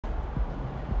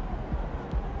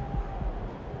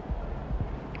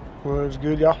Was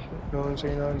good, y'all. You know what I'm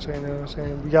saying? You know what I'm saying? You know what I'm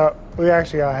saying? We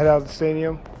actually got to head out of the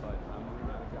stadium.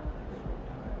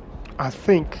 I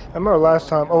think. I remember last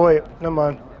time. Oh wait, never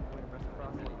mind.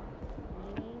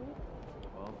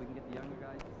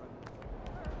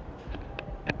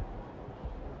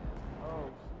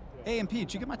 Hey, MP,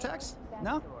 did you get my text?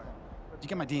 No? Did you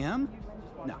get my DM?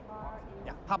 No.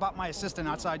 Yeah. How about my assistant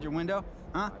outside your window?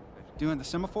 Huh? Doing the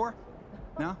semaphore?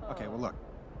 No? Okay, well, look.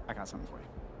 I got something for you.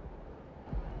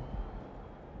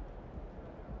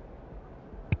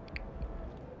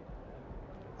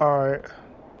 Alright.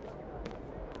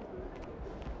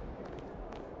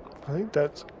 I think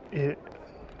that's it.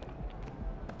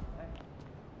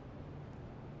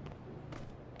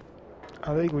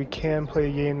 I think we can play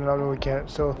a game, and I know we can't,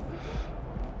 so.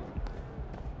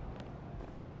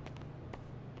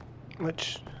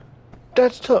 Which,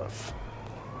 that's tough.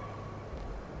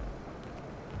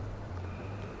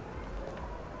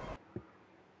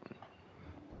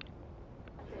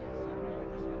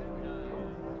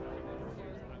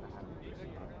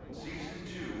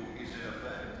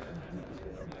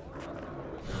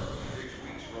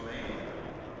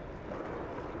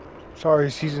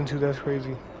 Sorry, season 2, that's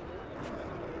crazy.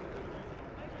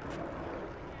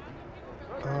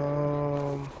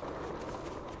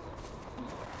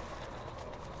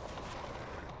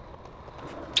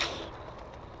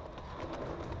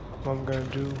 What I'm gonna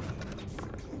do.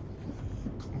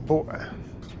 Boy.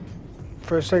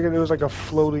 For a second, it was like a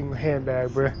floating handbag,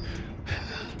 bruh.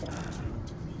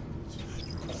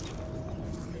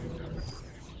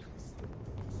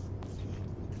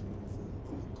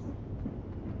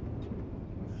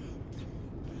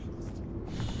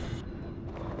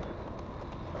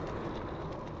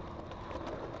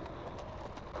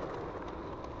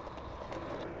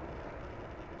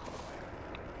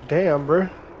 Damn, bruh.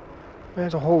 Man,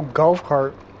 it's a whole golf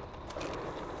cart.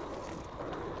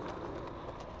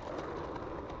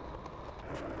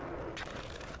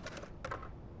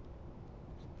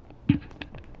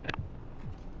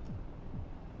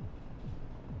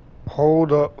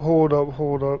 Hold up, hold up,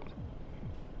 hold up.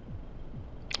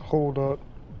 Hold up.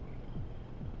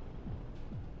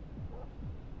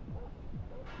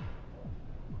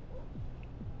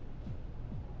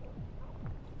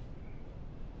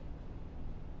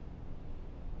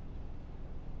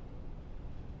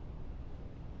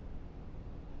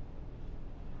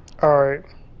 Alright.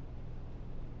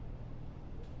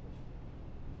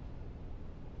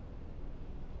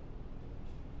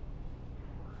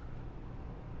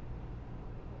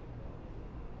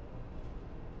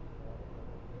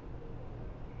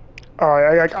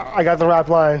 Alright, I got the rap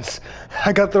lines.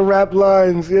 I got the rap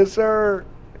lines, yes sir.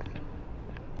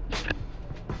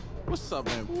 What's up,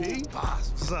 MP? Boss,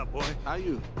 what's up, boy? How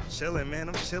you? Chilling, man.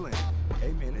 I'm chilling.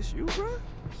 Hey, man, it's you, bro?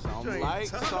 Something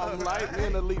like me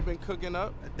and the lead been cooking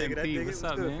up. I dig it, I dig it. What's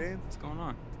up, good, man? What's going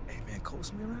on? Hey, man,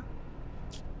 Cole's me around?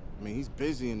 I mean, he's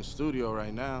busy in the studio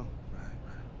right now. Right.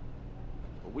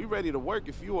 But we ready to work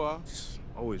if you are.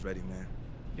 Always ready, man.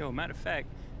 Yo, matter of fact,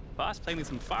 Boss played me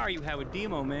some fire you had with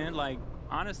Demo, man. Like,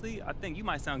 honestly, I think you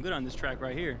might sound good on this track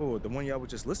right here. Oh, the one y'all were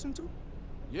just listening to?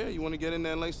 Yeah, you want to get in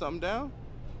there and lay something down?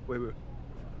 Wait.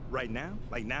 Right now?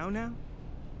 Like now?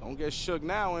 Don't get shook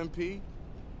now, MP.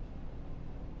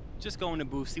 Just go in the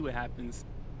booth, see what happens.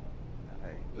 All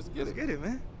right, Let's get it,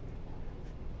 man.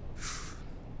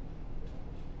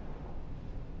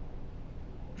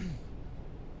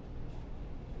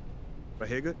 Right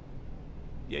here, good?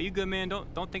 Yeah, you good, man.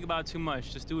 Don't think about it too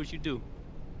much. Just do what you do.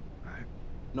 All right.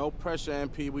 No pressure,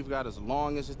 MP. We've got as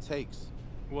long as it takes.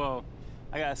 Well,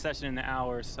 I got a session in an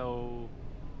hour, so...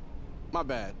 My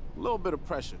bad. A little bit of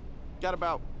pressure. Got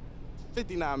about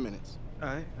 59 minutes. All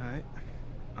right.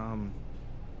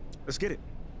 Let's get it.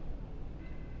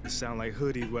 It sound like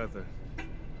hoodie weather.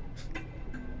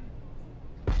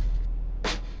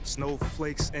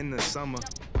 Snowflakes in the summer.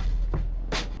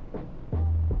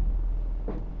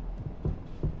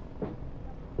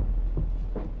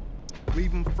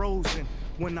 Leave 'em frozen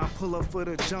when I pull up for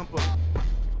the jumper.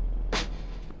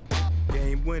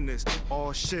 Game winners,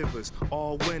 all shivers,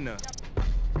 all winner.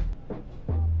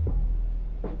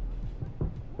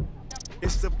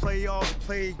 It's the playoff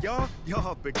play,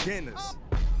 y'all beginners.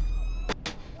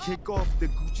 Kick off the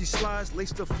Gucci slides,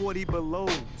 lace the 40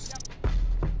 belows.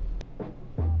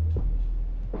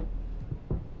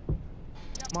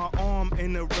 My arm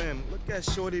in the rim, look at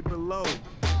shorty below.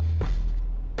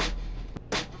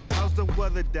 How's the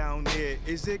weather down here?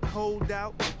 Is it cold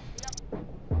out?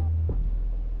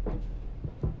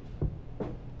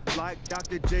 Like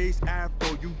Dr. J's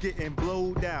afro, you getting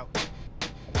blowed out.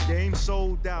 Game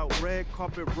sold out, red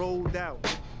carpet rolled out.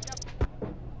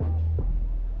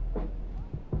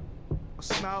 A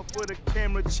smile for the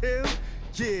camera, chill?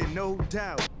 Yeah, no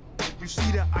doubt. You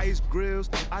see the ice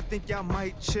grills? I think y'all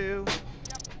might chill.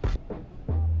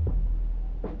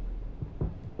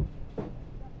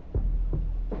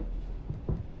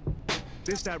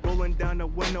 This that rolling down the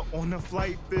window on the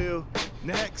flight bill.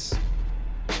 Next.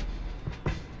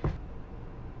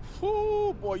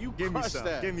 Whoo, boy, you Give me crushed some.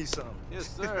 that. Give me some. Yes,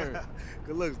 sir.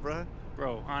 Good looks, bro.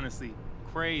 Bro, honestly,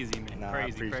 crazy, man. Nah,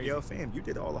 crazy, crazy. Yo, fam, you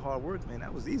did all the hard work, man.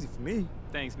 That was easy for me.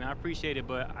 Thanks, man. I appreciate it,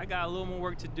 but I got a little more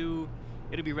work to do.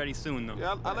 It'll be ready soon, though.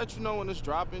 Yeah, I'll let you know when it's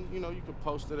dropping. You know, you can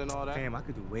post it and all that. Fam, I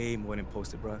could do way more than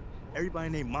post it, bro. Everybody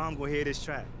named Mom gonna hear this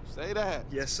track. Say that.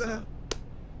 Yes, sir.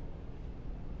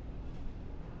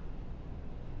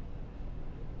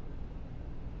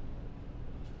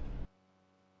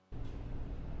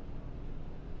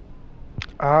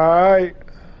 Alright.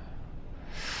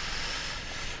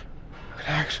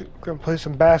 Actually, we're gonna play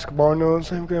some basketball. You know what I'm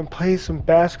saying? We're gonna play some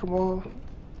basketball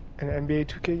in an NBA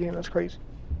 2K game. That's crazy.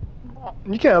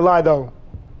 You can't lie though.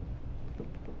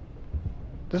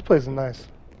 This place is nice.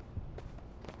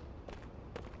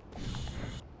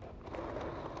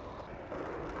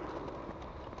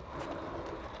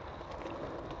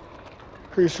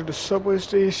 Pretty sure the subway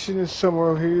station is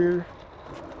somewhere here.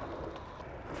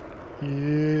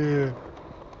 Yeah.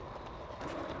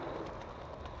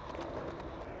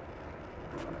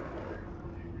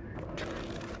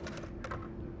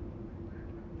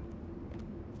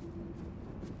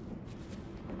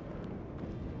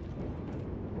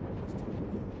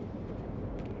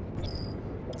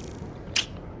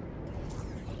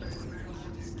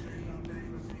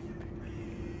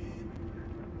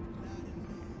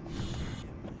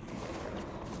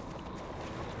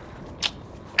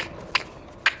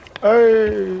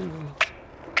 Hey.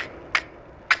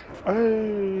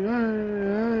 Hey,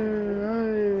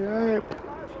 hey.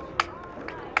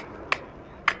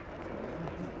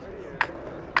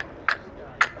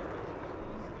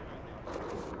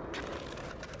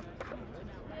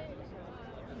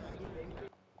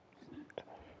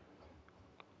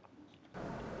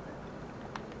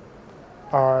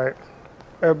 All right.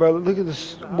 Everybody, look at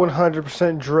this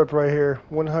 100% drip right here.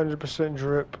 100%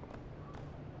 drip.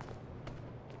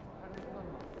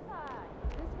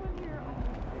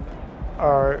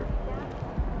 All right.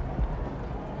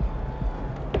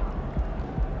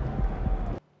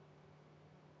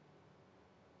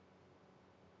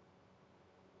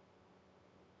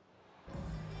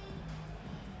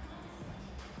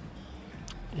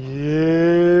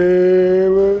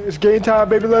 Yeah, it's game time,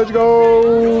 baby. Let's go.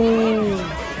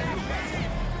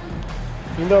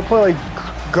 You know, I played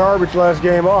like garbage last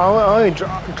game. I only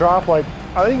dropped like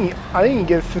I didn't even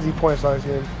get 50 points last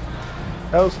game.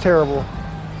 That was terrible.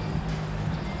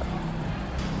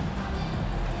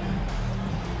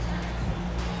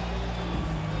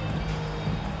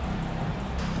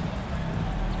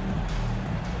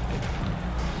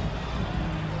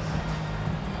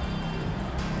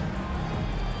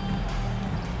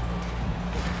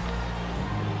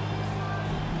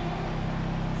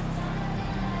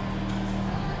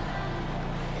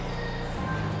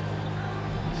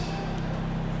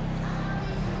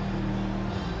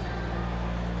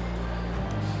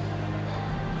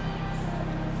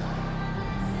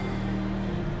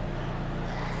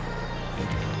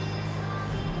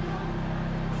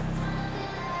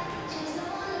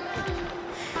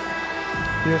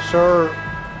 Yes, sir.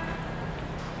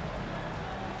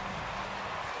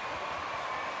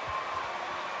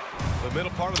 The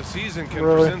middle part of the season can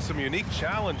Really? present some unique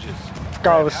challenges.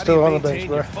 God was How do still you on the bench,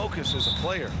 maintain your bro. focus as a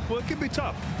player? Well, it can be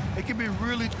tough. It can be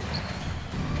really.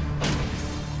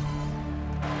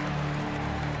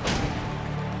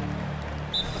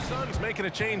 The Suns making a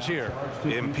change here.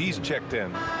 MP's checked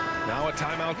in. Now a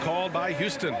timeout called by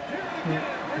Houston.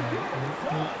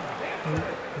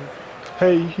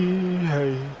 Hey,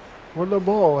 hey. Where the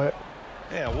ball at?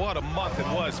 Yeah, what a month it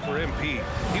was for MP.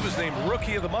 He was named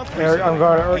Rookie of the Month Eric, recently. I'm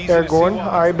going Easy Eric to see Gordon.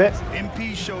 why. I bet.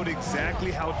 MP showed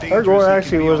exactly how dangerous. Eric Gordon he actually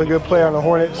can be was on a good player on the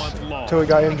floor Hornets all month long. until he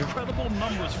got injured. Incredible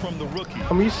numbers from the rookie.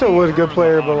 I mean, he still was a good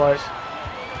player, but like,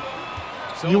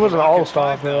 So he wasn't the an Rockets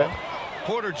all-star five for now. that.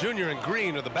 Porter Jr. and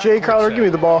Green are the backcourt Jay Crowder, set. give me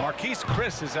the ball. Marquise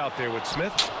Chris is out there with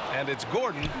Smith, and it's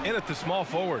Gordon in at the small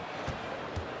forward.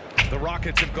 The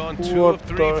Rockets have gone 2 What of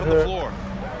 3 the from the heck? floor.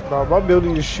 Bro, my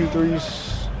ability to shoot threes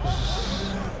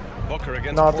Booker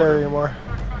against not Porter. there anymore.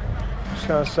 It's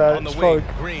kind of sad. On the It's wing,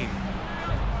 probably, Green.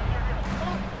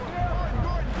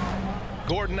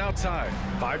 Gordon outside.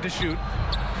 5 to shoot.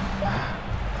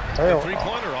 hell,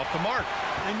 Three-pointer off the mark.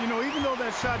 And, you know, even though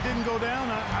that shot didn't go down,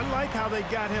 I like how they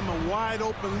got him a wide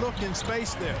open look in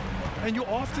space there. And you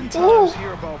oftentimes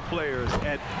hear about players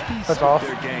at peace with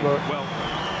their game. Look. Well,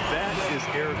 that is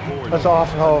Eric Gordon. That's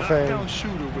off in Hall of Fame. Knockdown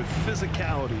shooter with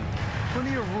physicality.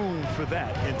 Plenty of room for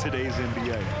that in today's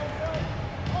NBA.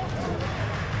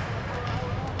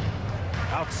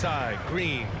 Outside,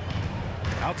 Green.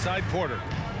 Outside, Porter.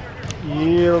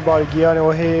 Yeah, everybody get on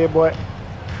your head, boy.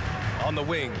 On the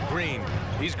wing, Green.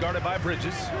 He's guarded by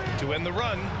Bridges to end the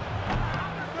run.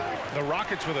 The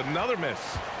Rockets with another miss.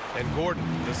 And Gordon,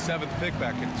 the 7th pick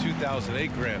back in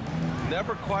 2008, Grant.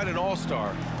 Never quite an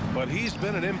all-star, but he's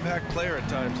been an impact player at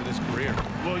times in his career.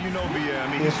 Well, you know,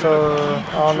 I mean, Yes, sir.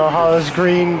 I don't know how it's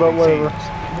Green, but whatever.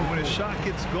 When a shot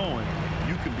gets going,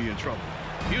 you can be in trouble.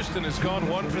 Houston has gone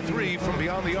 1 for 3 from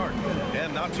beyond the arc.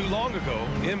 And not too long ago,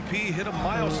 MP hit a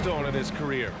milestone in his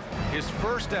career. His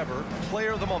first ever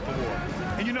Player of the Month award.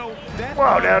 And you know,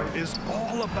 that is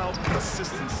all about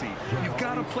consistency. You've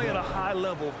got to play at a high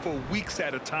level for weeks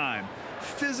at a time.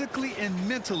 Physically and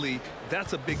mentally,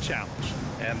 that's a big challenge.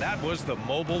 And that was the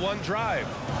Mobile One drive.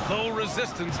 Low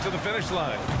resistance to the finish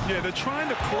line. Yeah, they're trying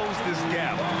to close this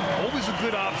gap. Always a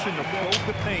good option to probe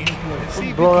the paint. And see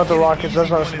if Blowing you out the can get Rockets, easy that's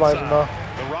not going surprising, inside.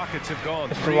 though. The Rockets have gone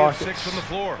It's the 3 of Rockets. 6 from the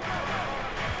floor.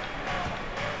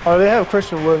 Oh, they have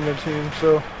Christian Wood in their team,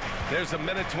 so There's a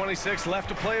minute 26 left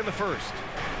to play in the first.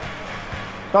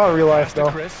 not in real life, Pass to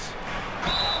though. Chris.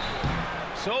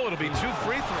 So it'll be 2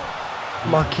 free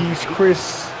throws. Marquise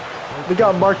Chris. They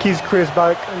got Marquise Chris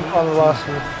back on the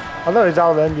roster. I know he's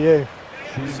out of the NBA.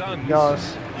 Suns.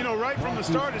 Giannis. You know, right from the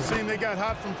start, it seemed they got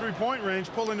hot from three-point range,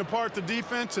 pulling apart the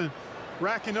defense and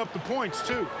racking up the points,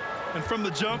 too. And from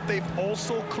the jump, they've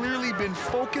also clearly been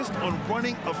focused on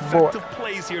running effective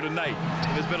plays here tonight.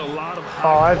 And there's been a lot of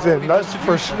Oh, that's it. That's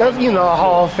for sure. That's, you know, a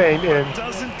Hall of Fame in.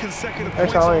 dozen consecutive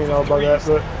That's points how I don't even know off about that,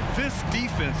 threes. but This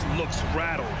defense looks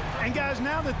rattled. And guys,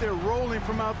 now that they're rolling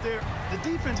from out there, the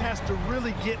defense has to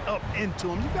really get up into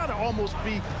them. You've got to almost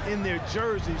be in their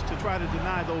jerseys to try to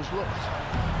deny those looks.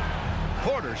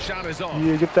 Porter's shot is off.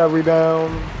 yeah, get that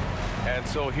rebound. And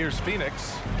so here's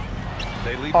Phoenix.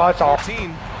 They lead Oh, by it's off.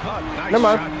 14. Nice Never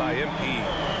mind. shot by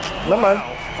MP. Never mind.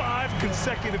 Wow, 5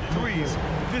 consecutive threes.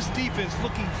 This defense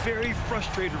looking very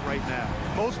frustrated right now.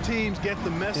 Most teams get the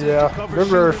message Yeah, to cover they're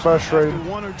very shooters frustrated. after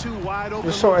 1 or 2 wide open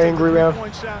They're so looks at the angry, man.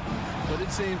 three-point shot, but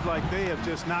it seems like they have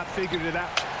just not figured it out.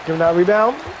 Give him that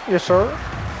rebound. Yes, sir.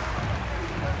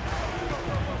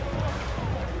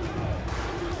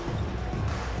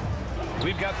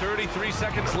 We've got 33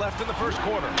 seconds left in the first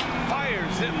quarter.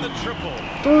 Fires in the triple.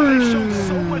 They showed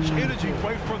so much energy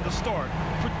right from the start,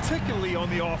 particularly on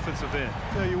the offensive end.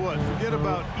 Tell you what, forget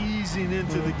about easing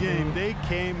into the game. They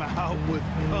came out with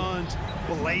guns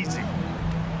blazing.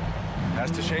 Pass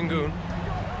to Şengün.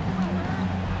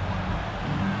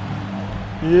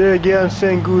 Yeah, get on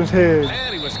Sengun's head.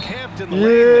 And he was camped in the lane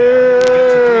there. Gets a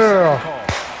 3-second call.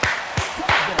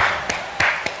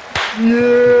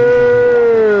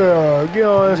 Yeah, get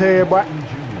on his head, boy.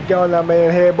 Get on that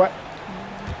man's head, boy.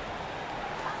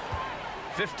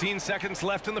 15 seconds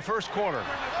left in the first quarter.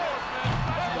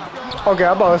 Okay,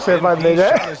 I'm about to say if I made MP's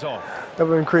shot that, is off. that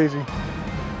would've been crazy.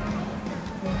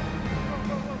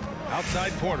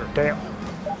 Outside Porter. Damn.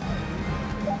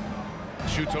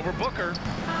 Shoots over Booker.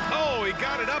 Oh, he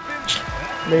got it up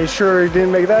in. Made sure he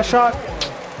didn't make that shot,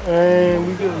 and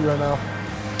we good right now.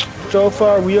 So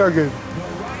far, we are good.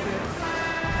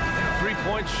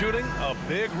 Three-point shooting, a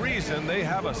big reason they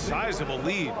have a sizable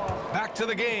lead. Back to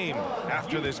the game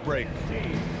after this break.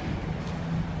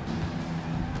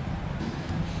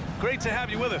 Great to have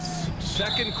you with us.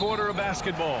 Second quarter of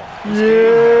basketball. This Yeah.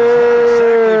 game has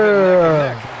exactly been neck and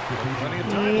neck. Plenty of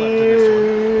time left in this one.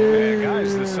 And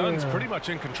guys, the Suns pretty much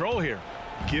in control here.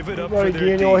 Give it up Everybody for get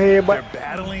their in your D. head, boy. They're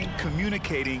battling,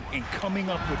 communicating, and coming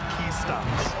up with key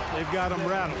stops. They've got them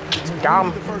rattled. Got 'em.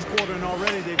 Only the first quarter, and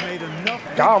already they've made enough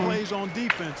big Got 'em. plays on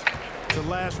defense to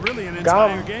last really an Got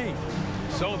 'em. entire game.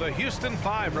 So the Houston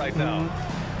Five right now.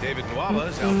 David Nwaba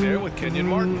is out there with Kenyon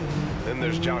Martin. Then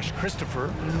there's Josh Christopher.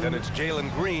 Then it's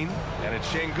Jalen Green. And it's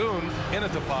Şengün in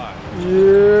at the 5.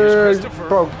 Yeah,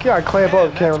 bro, you gotta clamp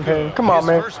up, Cameron Payne. Come on, His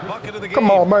man. first bucket of the Come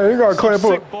game. on, man. You gotta Some clamp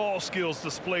up. sick ball skills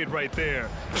displayed right there.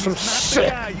 Some He's not the sick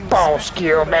guy you ball expect to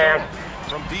skill, pull man. that off.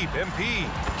 From deep, MP.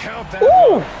 Count that.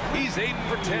 Woo! one. He's 8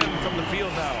 for 10 from the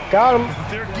field now. Got him.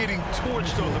 They're getting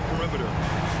torched on the perimeter.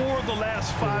 4 of the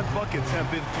last 5 buckets have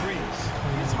been threes.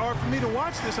 It's hard for me to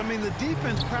watch this. I mean, the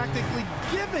defense practically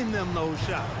giving them those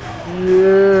shots.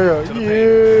 Yeah,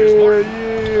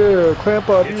 yeah. Clamp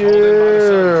up, It's holding by the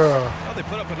Suns. yeah. Well, they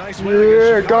put up a nice win against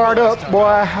Yeah, Chicago guard last up, time.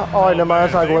 boy. Oh, never mind,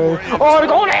 it's not going in. Oh, they're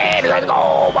going in. Let's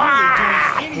go, boy.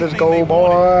 Let's go,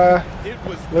 boy.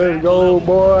 Let's go,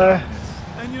 boy.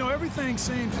 And you know, everything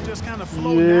seemed to just kind of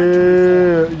flow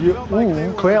naturally. Yeah.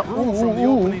 Ooh, clamp.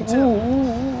 Ooh.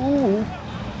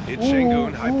 It's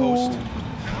Şengün, high post.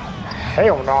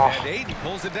 Hell no. And Aiden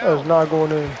pulls it That down. is not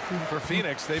going in. For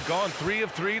Phoenix, they've gone 3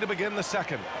 of 3 to begin the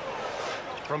second.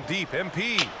 From deep,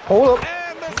 MP. Hold up.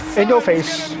 And the In your Suns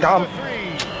face. get Got another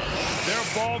him. three. Their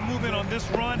ball movement on this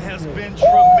run has been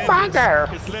Oh, tremendous. my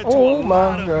God. It's led to Oh, a my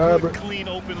lot of God. good, clean,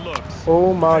 open looks.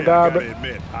 Oh my Hey, God. I gotta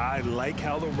admit, I like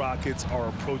how the Rockets are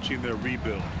approaching their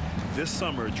rebuild. This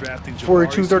summer, drafting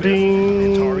Jabari Smith 42-13.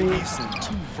 and Tari Eason,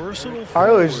 two versatile I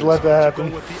always forwards let that to happen.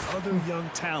 go with the other young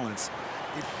talents.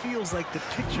 It feels like the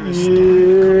picture is starting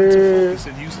to come into focus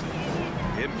in Houston.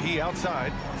 MP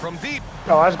outside. From deep.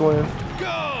 Oh, that's going in.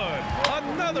 Good.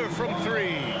 Another from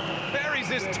 3. Buries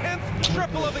his 10th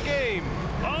triple of the game.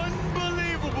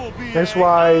 Unbelievable, B.A. That's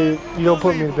why you don't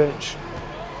put me in the bench.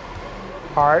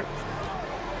 All right.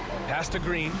 Pass to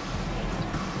Green.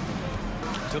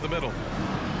 To the middle.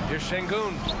 Here's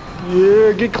Şengün.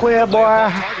 Yeah, get clear, boy.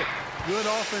 Target. Good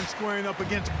offense squaring up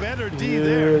against better D Yeah,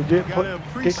 there. You get gotta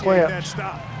appreciate clamped. that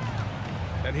stop.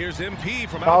 And here's MP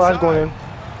from Oh, outside. that's going in.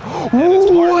 And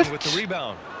it's Martin What? with the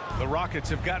rebound. The Rockets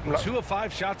have gotten 2 of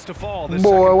 5 shots to fall this Boy,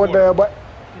 second what the quarter. hell, boy?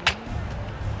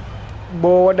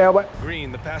 Boy, what the hell, boy?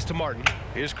 Green, the pass to Martin.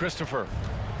 Here's Christopher.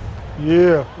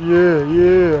 Yeah.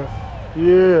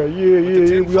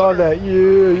 We all that. He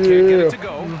can't get Yeah. it to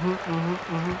go.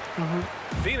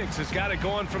 Phoenix has got it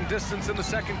going from distance in the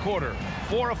second quarter.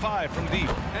 4 of 5 from deep.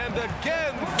 And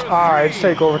again for 3. All right, it's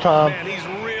take overtime. Man, he's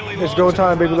really It's go launching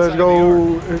time, from baby. Let's outside the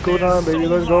go. arc. It's go time, baby.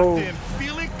 Let's So go. locked in,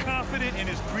 feeling confident in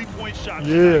his three-point shot.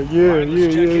 Yeah. Let's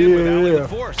check in with Allen the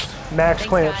Force. Max Thanks,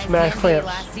 clamps, guys. max The NBA clamps.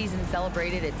 last season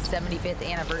celebrated its 75th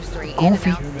anniversary Goofy. and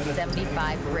announced the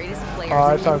 75 greatest players Oh,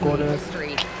 it's in not going NBA in.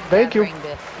 history. Thank you. gathering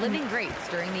the living greats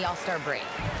during the All-Star break.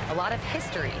 A lot of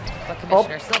history, but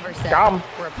Commissioner Silver said got 'em.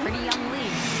 we're a pretty young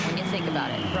league when you think about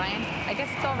it. Brian, I guess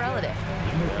it's all relative.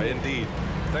 Indeed.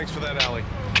 Thanks for that, Allie.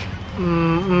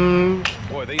 Mm-mm.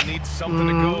 Boy, they need something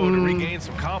to go to regain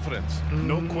some confidence.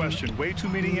 No question. Way too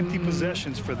many empty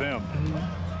possessions for them.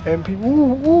 MP.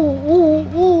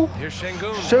 Ooh. Here's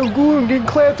Şengün. So good, getting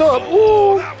clamped up.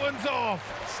 Oh, Ooh. that one's off.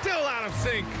 Still out of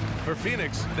sync. For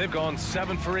Phoenix, they've gone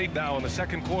 7 for 8 now in the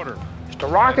second quarter. The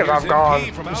Rockets And have here's gone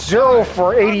MP from outside. 0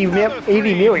 for 80 Another 80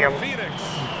 three million. for Phoenix.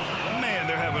 Man,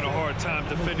 they're having a hard time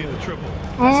defending the triple.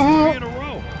 That's Mm-hmm. 3 in a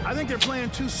row. I think they're playing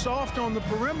too soft on the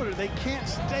perimeter. They can't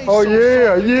stay Oh so yeah, soft. They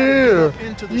gotta get yeah. up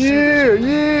into the shooting.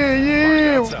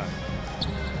 Yeah. Outside.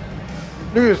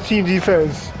 Look at this team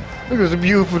defense. Look at this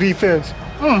beautiful defense.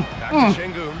 Back to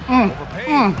Şengün. Over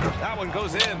Payne. That one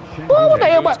goes in. what the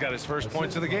hell, Şengün's got his first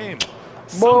points of the game.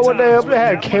 Boy, what the hell? Sometimes They with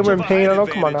had that much Cameron of a Payne on height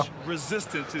them. Come on now. advantage,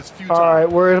 resistance is futile. All right,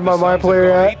 where is my The Suns player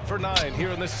have gone at? 8 for 9 here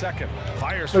in this second.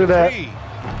 Fires Look for at that. 3.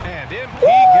 And MP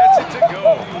gets it to go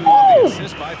on the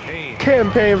assist by Payne.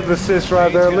 Campaign with the assist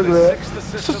right there. Look at that.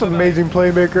 It's just an amazing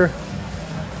playmaker.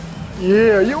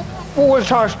 Yeah, what was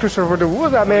Josh Christopher do? What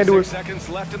was that man doing? 6 seconds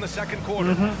left in the second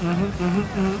quarter.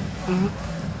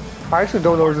 I actually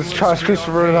don't know if it's Josh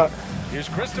Christopher or not. Here's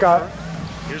Christopher. Got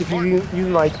Here's if you Martin.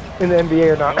 even like in the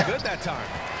NBA or No not. good that time.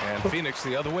 And Phoenix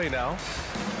the other way now.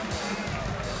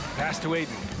 Pass to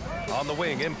Aiden. On the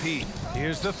wing, MP.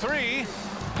 Here's the 3.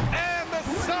 And the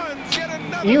Suns get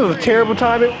another You was a 3. terrible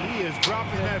timing. He is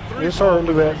dropping that three. Yes, sir, look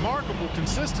at that. Remarkable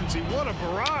consistency. What a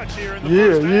barrage here in the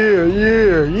first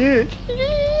half.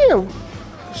 Yeah.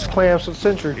 Just clamps of the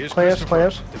century. Here's Clamps.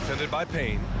 Christopher, defended by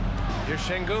Payne. Here's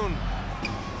Şengün.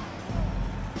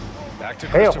 Back to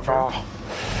Hell Christopher. no.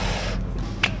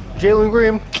 Jalen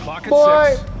Green. Clock at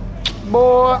Boy. 6.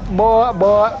 Boy.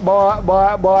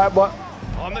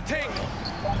 On the take.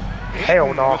 Hell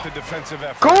Aiden no. With the defensive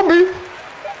effort. Kobe.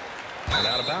 And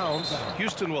out of bounds.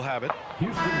 Houston will have it.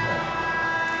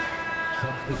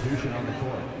 Substitution on the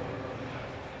court.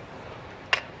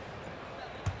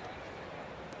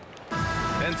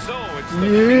 And so it's the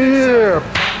Yeah.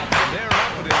 They're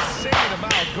up an insane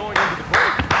amount going into the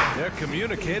break. They're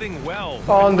communicating well.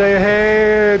 On the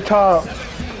head top.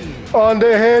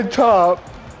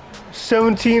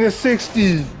 17 to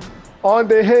 60. On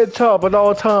the head top at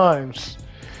all times.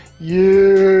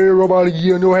 Yeah, everybody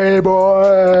get on your head,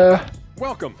 boy.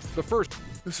 Welcome. The first.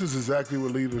 This is exactly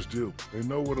what leaders do. They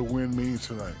know what a win means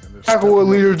tonight. And they're That's what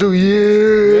leaders do,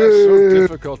 Yes, so yeah.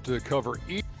 difficult to cover.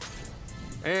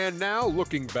 And now,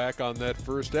 looking back on that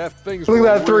first half, things Look were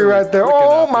at that 3 really right there. clicking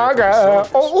Oh out my there for the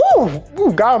God. Celtics.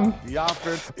 Ooh, got him. The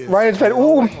offense is Right in his face.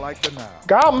 Ooh, like the Nile.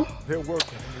 got him. They're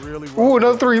working really well. Ooh,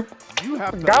 another 3. You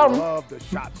have to Got him. love the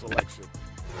shot selection.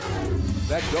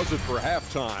 That does it for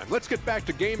halftime. Let's get back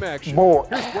to game action. Boy,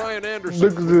 here's Brian Anderson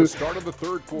look at for the this. start of the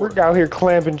third We're quarter. out here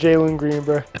clamping Jalen Green,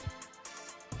 bro.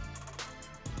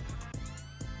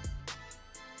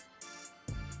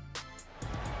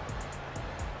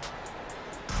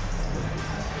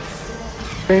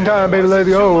 Game time, baby, let's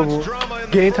go.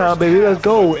 Game time, baby, let's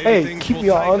go. Hey, keep me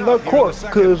on the court,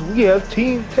 cause we have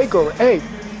team takeover. Hey.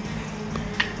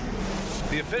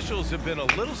 The officials have been a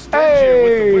little stingier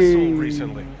with the whistle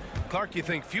recently. Clark, you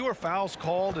think fewer fouls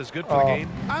called is good for the game?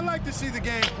 I like to see the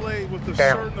game played with a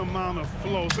certain amount of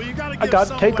flow. So you got to give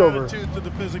some takeover. latitude to the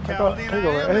physicality. And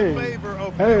I am in favor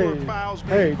of fewer fouls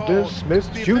being called. Dismiss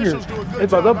Jr.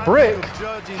 It's on the brick.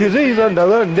 Cause he's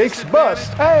another Knicks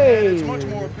bust. Hey.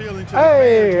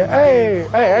 Hey.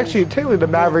 Actually, technically the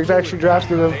Mavericks actually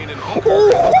drafted him.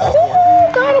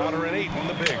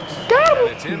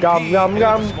 Got him.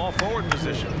 Got him. Small forward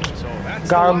position. So that's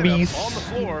Gombies. on the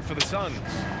floor for the Suns.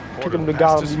 Took him to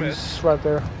Gombies right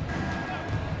there.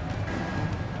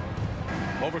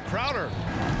 Over Crowder.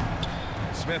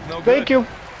 Smith no good. Thank you.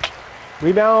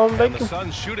 Rebound, thank you. The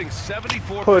Suns shooting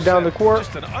 74%. Put it down the court.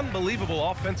 Just an unbelievable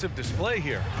offensive display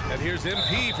here. And here's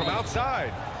MP from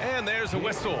outside. And there's a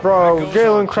whistle. Bro,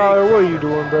 Jalen Crowder, what are you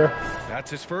doing, bro?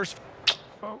 That's his first.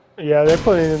 Yeah, they're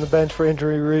putting him in the bench for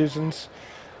injury reasons.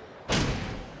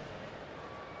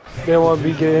 They don't want to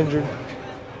get injured.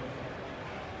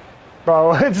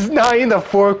 Bro, it's not in the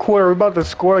fourth quarter. We're about to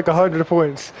score like 100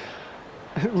 points.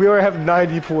 We already have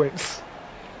 90 points.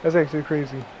 That's actually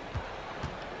crazy.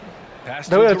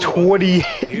 They're at 28.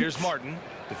 Here's Martin,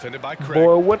 defended by Craig.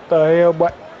 Boy, what the hell, boy?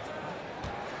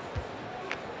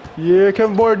 Yeah,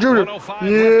 Kevin Porter Jr.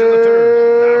 Yeah.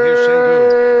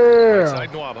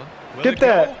 Get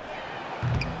that.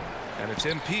 And it's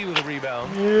MP with a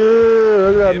rebound. Yeah,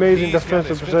 look at that amazing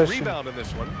defensive possession. Rebound in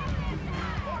this one.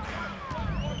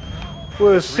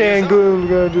 What is Sangoon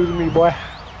gonna do to me, boy?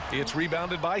 It's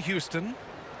rebounded by Houston.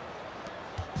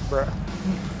 Bruh.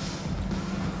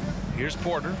 Here's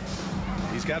Porter.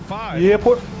 He's got 5. Yeah,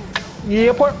 Porter.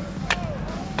 Yeah, Porter.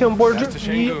 Kevin Porter Jr. That's to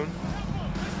Sangoon.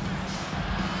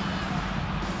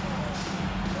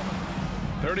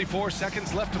 34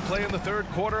 seconds left to play in the third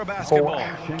quarter of basketball.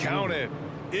 Count it.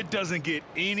 It doesn't get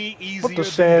any easier What the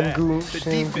than that. Sangoon The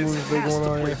defense has to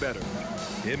play better.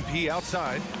 MP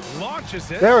outside,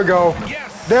 launches it. There we go.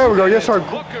 Yes. There we go. Yes, sir.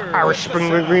 Booker Irish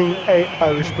Springer Green. Hey,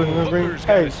 Irish Springer Green.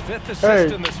 Hey,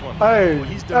 hey,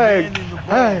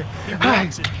 hey,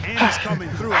 And he's coming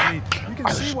through. I mean, you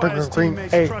can see why his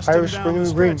teammates trust him Irish down Springer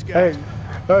the Green. stretch,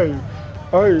 Hey,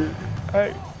 guys.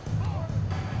 hey.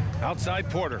 Outside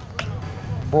Porter.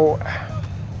 Boy.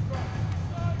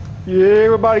 Yeah,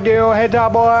 everybody get on head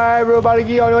top, boy. Everybody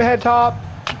get on your head top.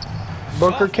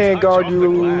 Booker can't guard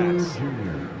you.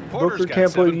 Booker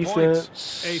can't play defense.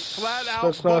 A flat-out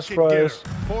That's not a bucket getter.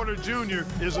 surprise. Porter Jr.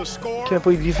 is a scorer. Can't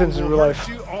play defense in real life.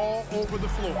 You all over the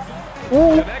floor.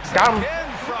 Ooh, got him.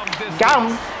 Got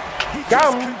him.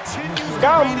 Got him.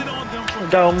 Got him.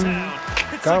 Got him.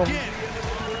 Got him.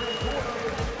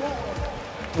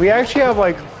 We actually have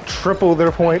like triple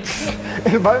their points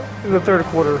in the third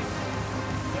quarter.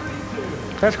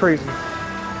 That's crazy.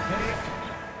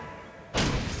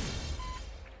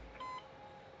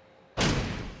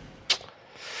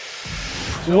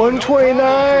 So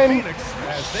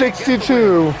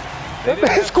 129-62.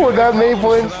 They scored that many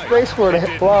points. They scored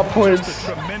a lot of points.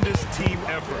 Tremendous team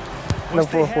effort. Once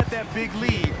they had that big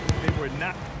lead, they were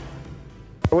not.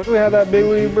 Once we had that big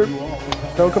lead,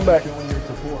 don't come back.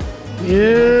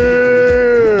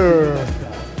 Yeah.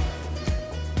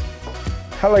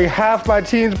 Had like half my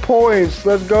team's points.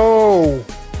 Let's go.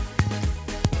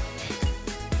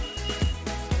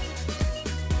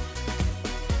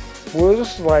 Well,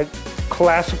 this is like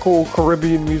classical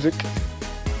Caribbean music.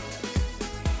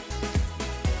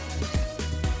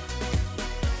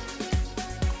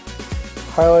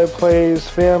 Highlight plays,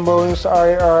 fan bonus.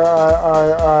 Yeah,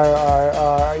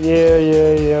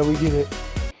 we get it.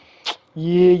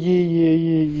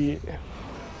 Yeah.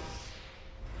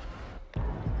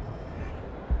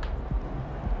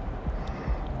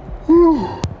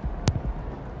 Whew.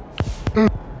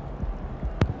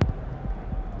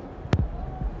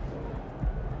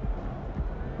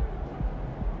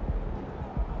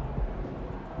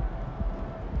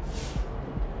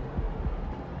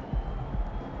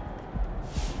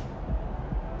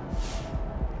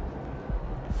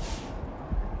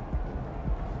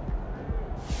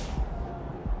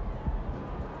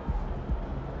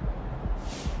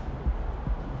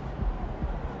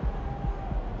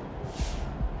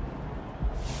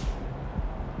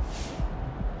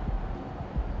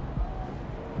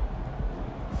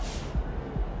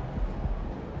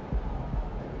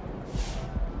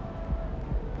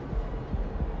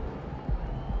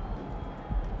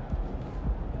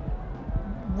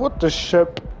 What the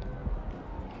ship?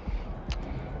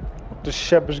 What the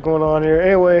ship is going on here?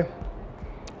 Anyway,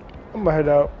 I'm gonna head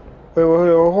out. Wait,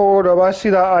 hold up. I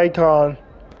see that icon.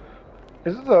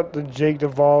 Is it the Jake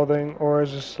Duvall thing, or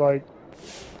is this like,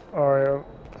 alright,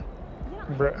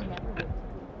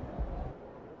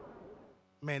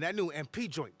 Man, that new MP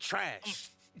joint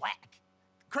trash. Whack.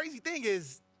 Crazy thing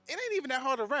is, it ain't even that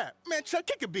hard to rap. Man, Chuck,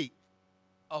 kick a beat.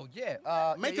 Oh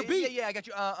yeah. Make a beat. Yeah, I got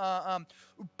you.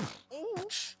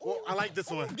 Well, I like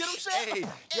this one. Get him set. Hey,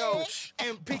 yo,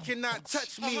 MP cannot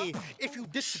touch me. If you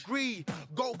disagree,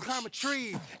 go climb a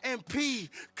tree. MP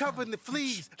covering the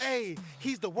fleas. Hey,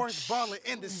 he's the worst baller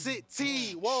in the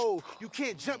city. Whoa, you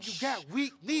can't jump, you got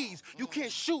weak knees. You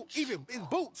can't shoot even in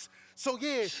boots. So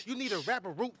yeah, you need a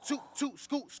rapper root, toot,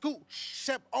 scoot.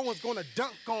 Shep Owens gonna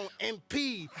dunk on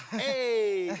MP.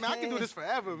 Hey, man, I can do this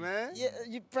forever, man. Yeah,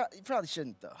 you probably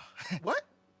shouldn't though. What?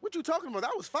 What you talking about?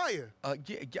 That was fire.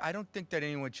 Yeah, I don't think that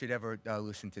anyone should ever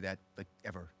listen to that, like,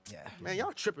 ever. Yeah. Man,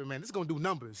 y'all tripping, man. This is gonna do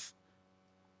numbers.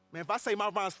 Man, if I say my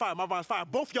rhyme's fire,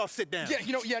 both y'all sit down.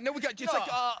 Yeah, no, we got, it's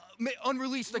like,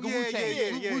 unreleased, like a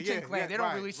Wu-Tang Clan. They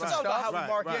don't release stuff. Right, You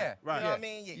know right. what I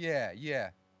mean?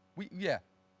 Yeah.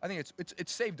 I think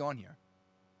it's saved on here.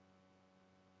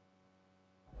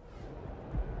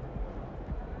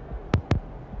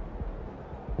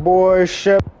 boy,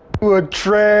 Shep, you a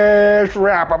trash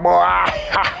rapper, boy.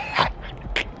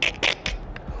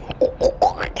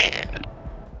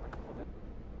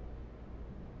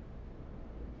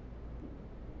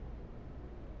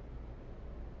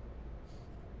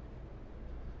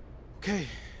 Okay,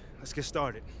 let's get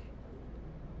started.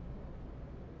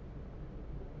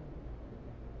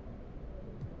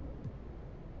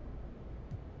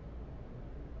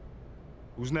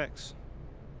 Who's next?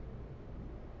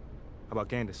 How about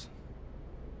Candace?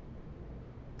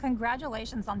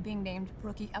 Congratulations on being named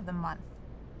Rookie of the Month.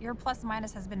 Your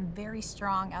plus-minus has been very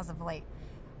strong as of late.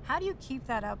 How do you keep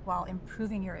that up while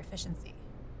improving your efficiency?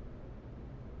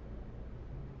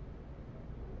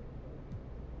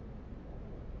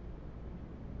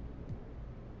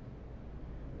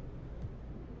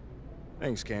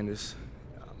 Thanks, Candace.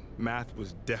 Math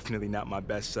was definitely not my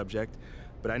best subject,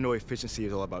 but I know efficiency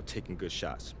is all about taking good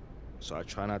shots. So I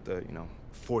try not to,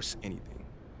 force anything.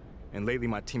 And lately,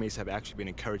 my teammates have actually been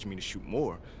encouraging me to shoot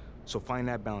more. So finding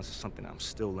that balance is something I'm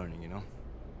still learning,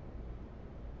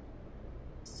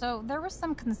 So there were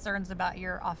some concerns about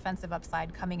your offensive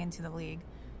upside coming into the league.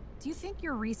 Do you think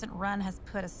your recent run has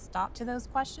put a stop to those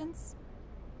questions?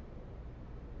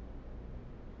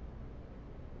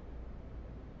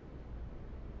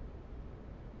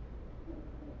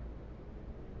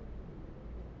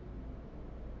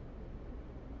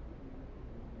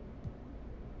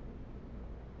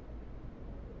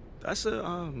 That's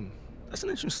an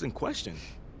interesting question.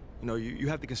 You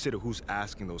have to consider who's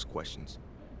asking those questions.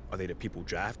 Are they the people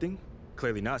drafting?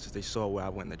 Clearly not, since they saw where I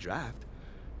went in the draft.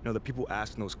 The people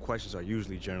asking those questions are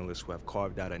usually journalists who have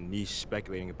carved out a niche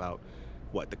speculating about,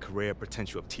 the career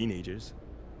potential of teenagers.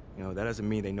 That doesn't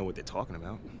mean they know what they're talking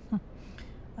about.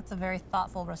 That's a very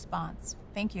thoughtful response.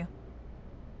 Thank you.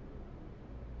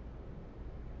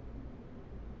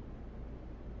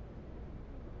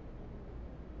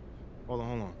 Hold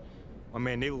on. My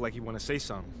man Nate looked like he want to say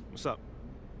something. What's up?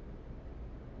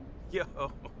 Yo,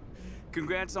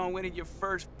 congrats on winning your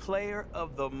first Player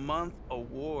of the Month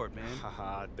award, man.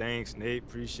 Haha, thanks, Nate.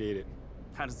 Appreciate it.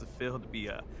 How does it feel to be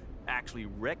actually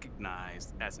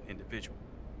recognized as an individual?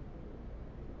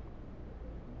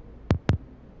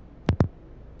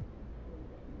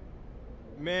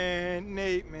 Man,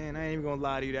 Nate, man, I ain't even gonna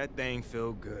lie to you. That thing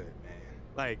feel good,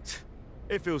 man.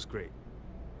 It feels great.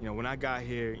 When I got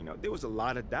here, there was a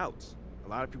lot of doubts. A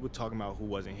lot of people talking about who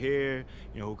wasn't here,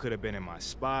 who could have been in my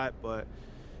spot, but,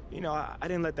 I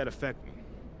didn't let that affect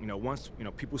me. Once,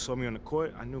 people saw me on the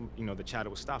court, I knew, the chatter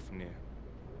would stop from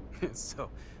there.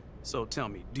 So tell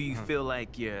me, do you feel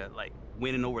like you're,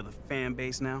 winning over the fan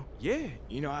base now? Yeah,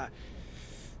 I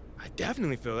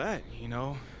definitely feel that,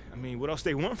 I mean, what else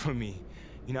they want from me?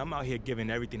 I'm out here giving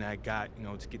everything I got,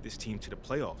 to get this team to the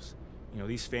playoffs.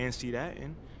 These fans see that,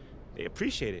 and they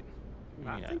appreciate it.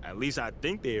 At least I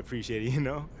think they appreciate it,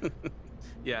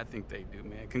 Yeah, I think they do,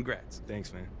 man. Congrats.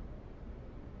 Thanks, man.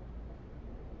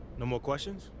 No more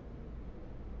questions?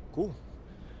 Cool.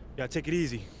 Yeah, take it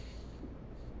easy.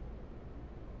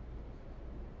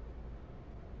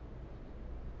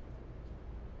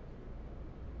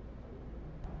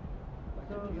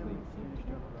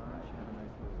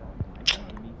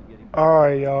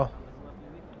 Alright, y'all.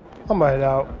 I'm gonna head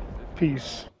out.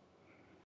 Peace.